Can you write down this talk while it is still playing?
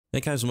Hey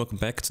guys, and welcome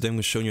back. Today I'm going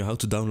to show you how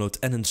to download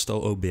and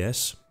install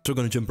OBS. So we're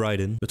going to jump right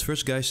in. But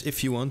first guys,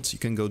 if you want, you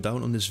can go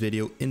down on this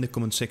video in the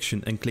comment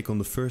section and click on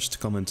the first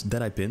comment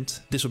that I pinned.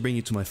 This will bring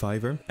you to my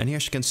Fiverr. And here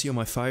as you can see on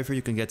my Fiverr,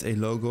 you can get a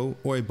logo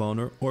or a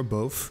banner or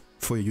both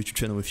for your YouTube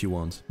channel if you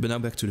want. But now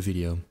back to the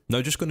video. Now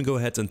I'm just going to go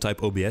ahead and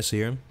type OBS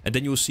here. And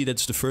then you will see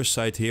that's the first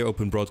site here,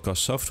 Open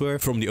Broadcast Software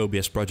from the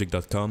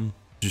obsproject.com.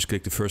 Just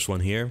click the first one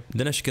here.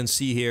 Then as you can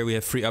see here, we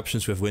have three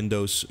options with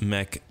Windows,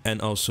 Mac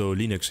and also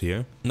Linux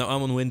here. Now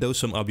I'm on Windows,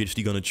 so I'm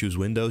obviously going to choose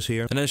Windows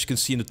here. And as you can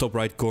see in the top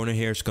right corner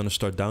here, it's going to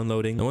start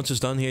downloading. And once it's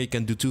done here, you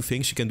can do two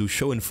things. You can do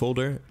show in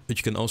folder, but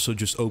you can also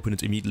just open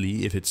it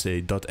immediately if it's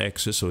a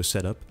 .exe, so a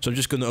setup. So I'm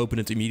just going to open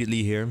it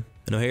immediately here.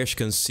 And now here as you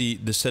can see,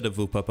 the setup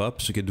will pop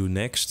up, so you can do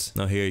next.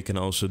 Now here you can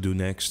also do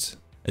next.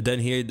 And then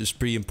here, it's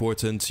pretty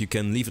important, you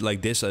can leave it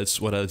like this,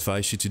 that's what I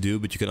advise you to do,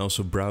 but you can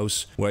also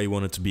browse where you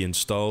want it to be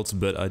installed,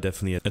 but I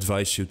definitely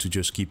advise you to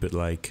just keep it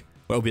like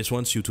where OBS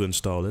wants you to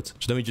install it.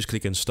 So then we just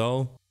click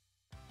install.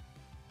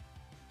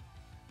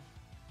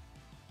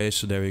 Okay,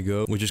 so there we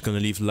go. We're just going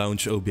to leave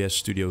Launch OBS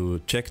Studio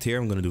checked here.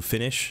 I'm going to do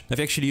finish. Now, if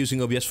you're actually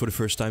using OBS for the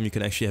first time, you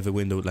can actually have a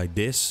window like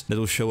this that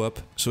will show up.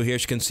 So here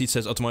as you can see, it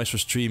says optimize for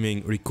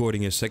streaming,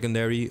 recording is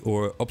secondary,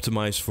 or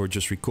optimize for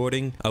just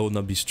recording. I will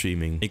not be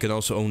streaming. You can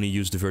also only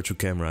use the virtual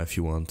camera if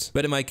you want.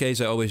 But in my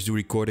case, I always do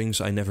recordings.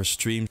 I never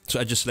stream.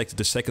 So I just selected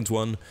the second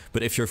one.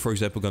 But if you're, for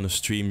example, going to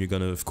stream, you're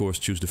going to, of course,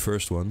 choose the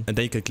first one. And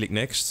then you can click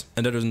next.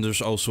 And then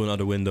there's also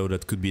another window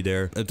that could be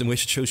there, in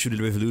which it shows you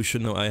the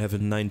resolution. Now I have a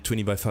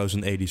 920 by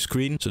 1080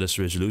 screen. So that's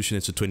the resolution,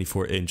 it's a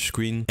 24-inch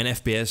screen. And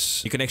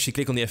FPS, you can actually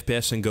click on the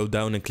FPS and go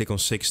down and click on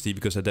 60,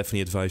 because I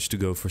definitely advise you to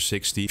go for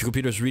 60. If your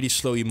computer is really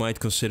slow, you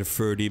might consider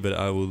 30, but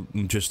I will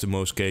just in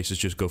most cases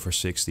just go for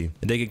 60. And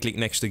then you can click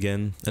next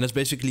again. And that's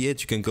basically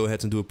it. You can go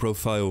ahead and do a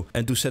profile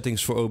and do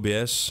settings for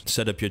OBS,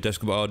 set up your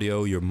desktop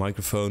audio, your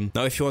microphone.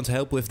 Now if you want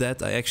help with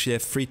that, I actually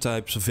have 3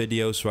 types of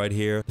videos right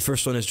here. The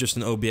first one is just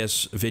an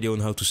OBS video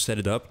on how to set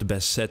it up, the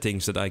best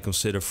settings that I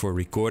consider for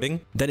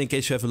recording. Then in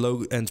case you have a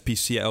low-end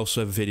PC, I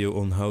also have a video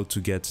on how to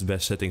get the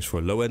best settings for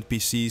low-end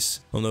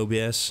PCs on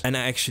OBS. And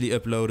I actually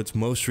uploaded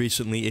most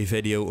recently a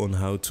video on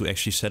how to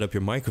actually set up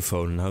your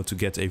microphone and how to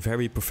get a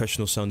very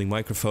professional sounding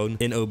microphone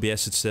in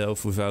OBS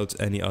itself without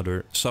any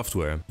other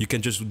software. You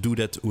can just do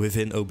that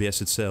within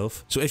OBS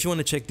itself. So if you want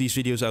to check these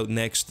videos out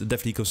next,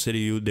 definitely consider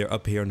you. They're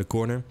up here in the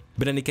corner.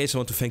 But in any case, I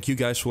want to thank you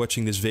guys for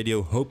watching this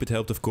video. Hope it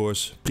helped, of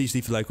course. Please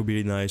leave a like, would be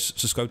really nice.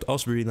 Subscribe would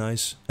also be really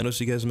nice. And I'll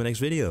see you guys in my next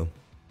video.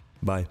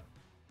 Bye.